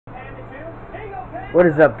What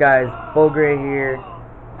is up, guys? Bull Gray here.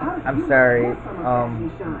 I'm sorry.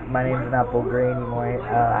 My name is not Bull Gray anymore.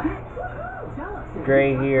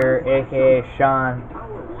 Gray here, aka Sean,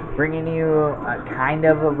 bringing you a kind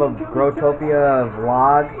of a Growtopia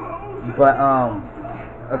vlog. But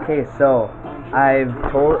okay, so I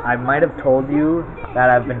might have told you that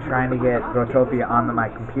I've been trying to get Growtopia onto my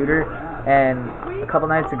computer, and a couple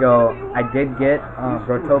nights ago I did get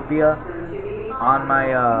Growtopia on my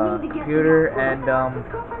computer, and I'm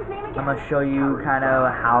gonna show you kind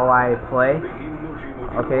of how I play.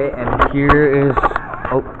 Okay, and here's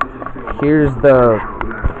the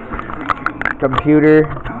computer.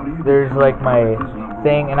 There's like my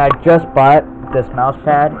thing, and I just bought this mouse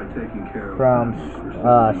pad from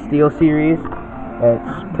SteelSeries.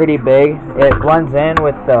 It's pretty big. It blends in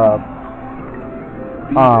with the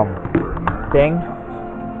thing.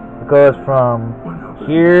 It goes from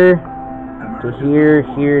here to here,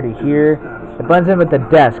 here to here. It blends in with the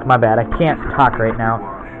desk. My bad, I can't talk right now.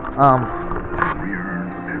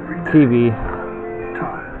 TV.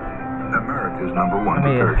 Let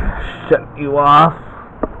me shut you off.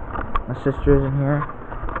 My sister's in here.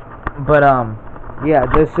 But yeah,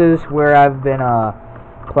 this is where I've been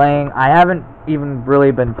playing. I haven't even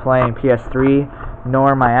really been playing PS3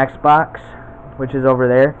 nor my Xbox, which is over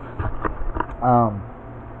there.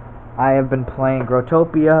 I have been playing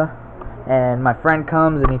Growtopia, and my friend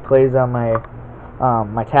comes and he plays on my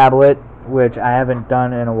my tablet, which I haven't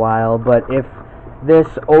done in a while. But if this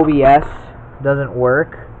OBS doesn't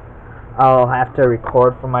work, I'll have to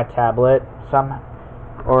record from my tablet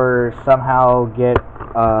or somehow get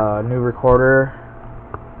a new recorder,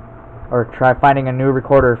 or try finding a new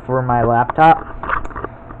recorder for my laptop.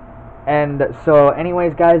 And so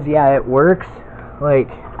anyways, guys, yeah, it works.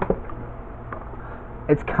 Like,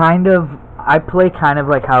 it's kind of, I play kind of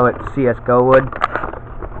like how CSGO would,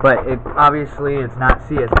 but it obviously it's not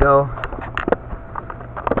CSGO.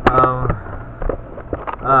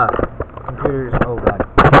 Computers, oh god.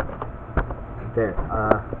 There,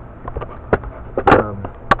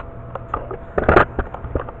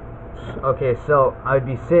 okay, so I'd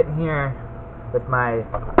be sitting here with my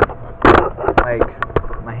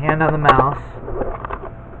hand on the mouse,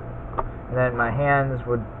 and then my hands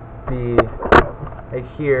would be right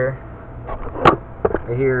here,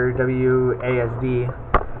 WASD,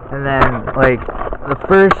 and then like the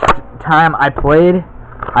first time I played,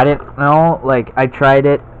 I didn't know, like I tried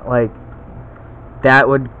it, like that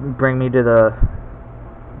would bring me to the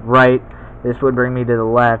right, this would bring me to the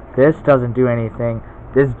left. This doesn't do anything.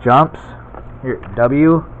 This jumps. Here,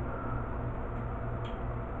 W,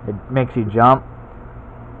 it makes you jump.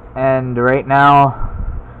 And right now,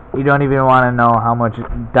 you don't even want to know how much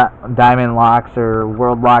diamond locks or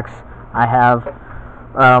world locks I have.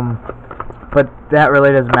 But that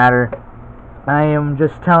really doesn't matter. I am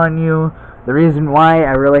just telling you the reason why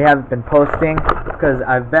I really haven't been posting, because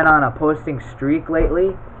I've been on a posting streak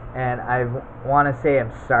lately, and I want to say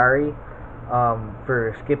I'm sorry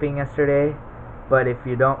for skipping yesterday. But if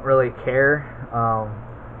you don't really care,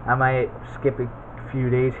 I might skip a few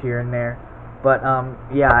days here and there. But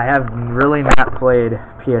yeah, I have really not played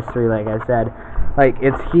PS3, like I said. Like,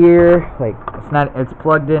 it's here, like it's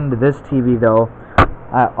plugged into this TV though.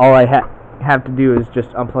 All I have to do is just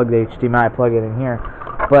unplug the HDMI, plug it in here.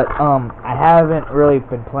 But I haven't really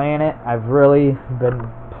been playing it. I've really been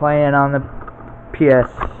playing on the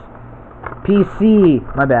PC.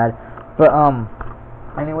 My bad. But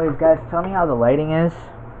anyways, guys, tell me how the lighting is.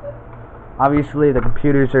 Obviously, the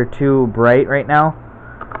computers are too bright right now,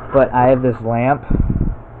 but I have this lamp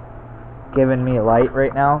giving me light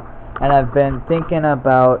right now, and I've been thinking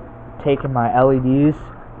about taking my LEDs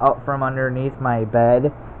out from underneath my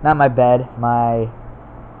bed, not my bed, my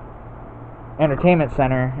entertainment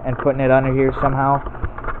center, and putting it under here somehow.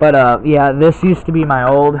 But yeah, this used to be my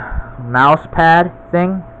old mouse pad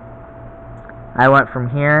thing. I went from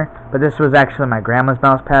here, but this was actually my grandma's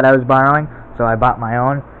mouse pad I was borrowing, so I bought my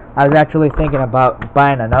own. I was actually thinking about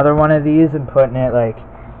buying another one of these and putting it like,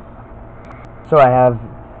 so I have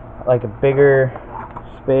like a bigger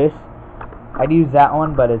space. I'd use that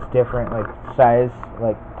one, but it's different, like size,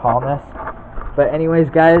 like tallness. But anyways,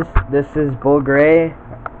 guys, this is Bull Gray.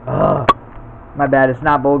 My bad, it's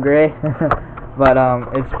not Bull Gray, but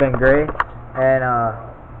it's been great, and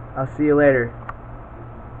I'll see you later.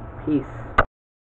 Peace.